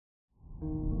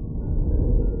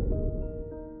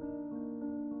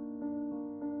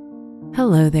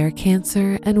Hello there,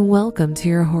 Cancer, and welcome to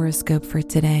your horoscope for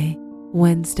today,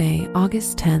 Wednesday,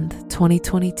 August 10th,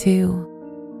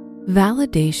 2022.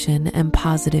 Validation and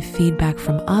positive feedback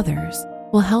from others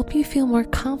will help you feel more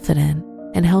confident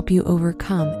and help you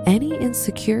overcome any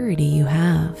insecurity you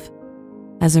have.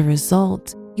 As a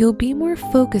result, you'll be more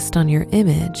focused on your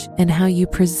image and how you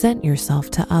present yourself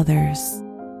to others.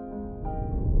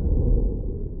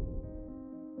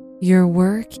 Your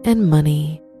work and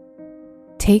money.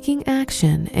 Taking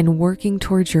action and working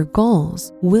towards your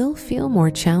goals will feel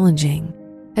more challenging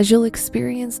as you'll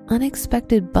experience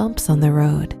unexpected bumps on the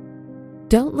road.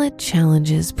 Don't let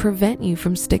challenges prevent you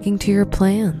from sticking to your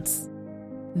plans.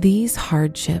 These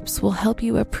hardships will help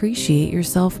you appreciate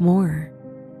yourself more.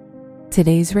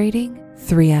 Today's rating,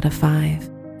 3 out of 5,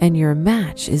 and your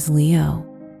match is Leo.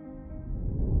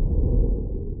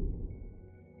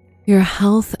 Your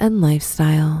health and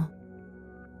lifestyle.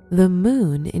 The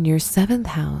moon in your 7th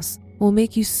house will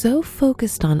make you so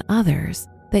focused on others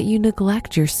that you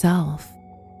neglect yourself.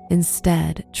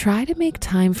 Instead, try to make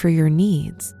time for your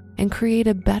needs and create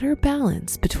a better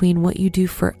balance between what you do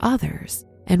for others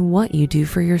and what you do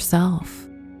for yourself.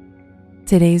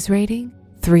 Today's rating,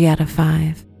 3 out of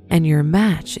 5, and your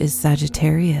match is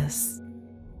Sagittarius.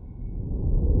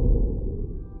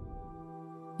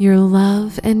 Your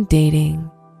love and dating.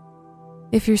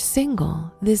 If you're single,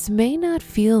 this may not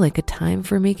feel like a time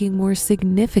for making more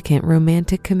significant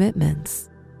romantic commitments.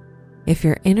 If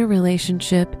you're in a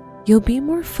relationship, you'll be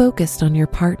more focused on your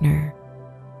partner.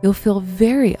 You'll feel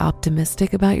very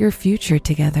optimistic about your future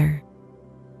together.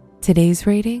 Today's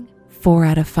rating, 4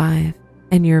 out of 5,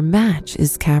 and your match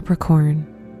is Capricorn.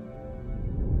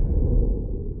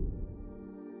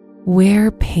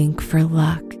 Wear pink for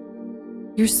luck.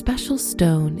 Your special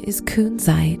stone is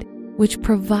kunzite, which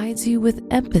provides you with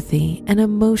empathy and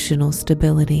emotional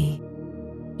stability.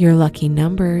 Your lucky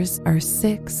numbers are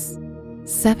 6,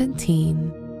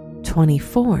 17,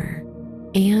 24,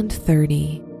 and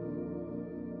 30.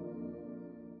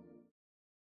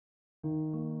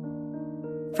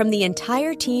 From the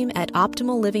entire team at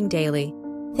Optimal Living Daily,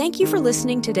 thank you for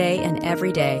listening today and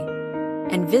every day.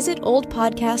 And visit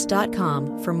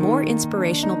oldpodcast.com for more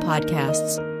inspirational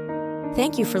podcasts.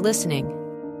 Thank you for listening.